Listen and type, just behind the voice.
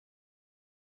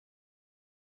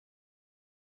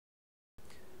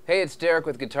Hey, it's Derek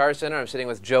with Guitar Center. I'm sitting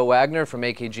with Joe Wagner from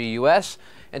AKG US,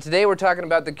 and today we're talking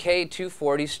about the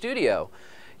K240 Studio.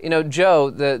 You know, Joe,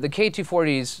 the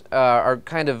K240s are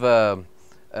kind of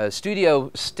a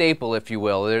studio staple, if you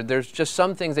will. There's just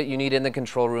some things that you need in the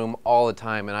control room all the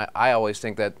time, and I always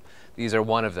think that these are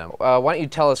one of them. Why don't you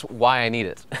tell us why I need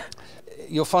it?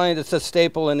 You'll find it's a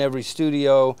staple in every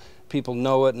studio. People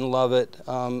know it and love it.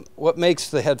 What makes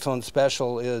the headphone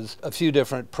special is a few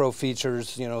different pro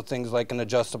features, you know, things like an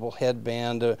adjustable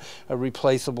headband, a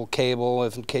replaceable cable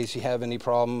if in case you have any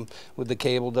problem with the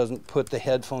cable, doesn't put the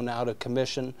headphone out of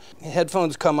commission.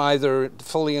 Headphones come either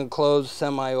fully enclosed,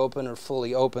 semi-open, or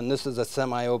fully open. This is a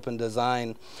semi-open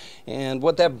design. And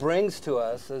what that brings to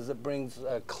us is it brings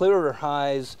clearer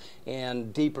highs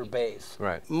and deeper bass.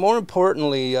 Right. More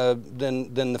importantly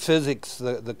than the physics,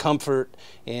 the comfort,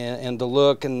 and the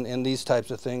look and these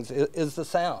types of things is the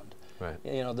sound. Right.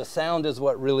 You know, the sound is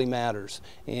what really matters.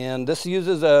 And this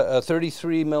uses a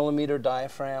 33 millimeter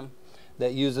diaphragm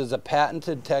that uses a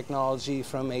patented technology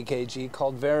from AKG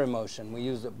called Varimotion. We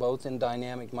use it both in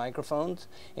dynamic microphones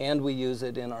and we use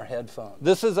it in our headphones.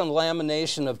 This is a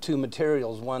lamination of two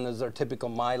materials. One is our typical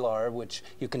mylar, which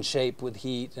you can shape with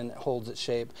heat and it holds its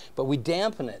shape, but we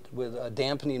dampen it with a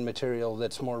dampening material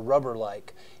that's more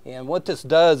rubber-like. And what this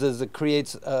does is it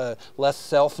creates less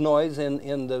self-noise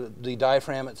in the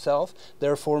diaphragm itself,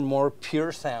 therefore more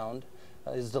pure sound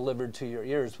is delivered to your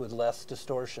ears with less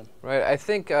distortion. Right. I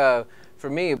think for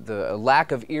me, the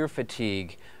lack of ear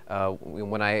fatigue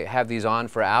when I have these on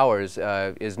for hours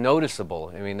is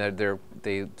noticeable. I mean,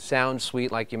 they sound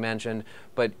sweet, like you mentioned,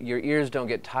 but your ears don't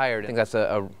get tired. I think that's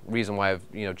a reason why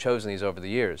I've chosen these over the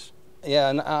years. Yeah,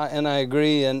 and I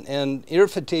agree, and ear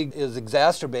fatigue is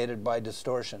exacerbated by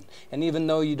distortion. And even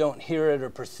though you don't hear it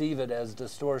or perceive it as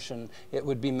distortion, it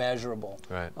would be measurable.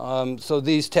 Right. So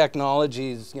these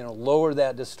technologies, lower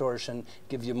that distortion,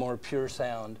 give you more pure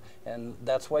sound, and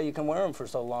that's why you can wear them for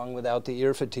so long without the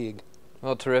ear fatigue.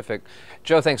 Well, terrific.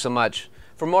 Joe, thanks so much.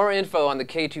 For more info on the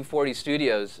K240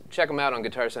 Studios, check them out on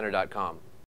GuitarCenter.com.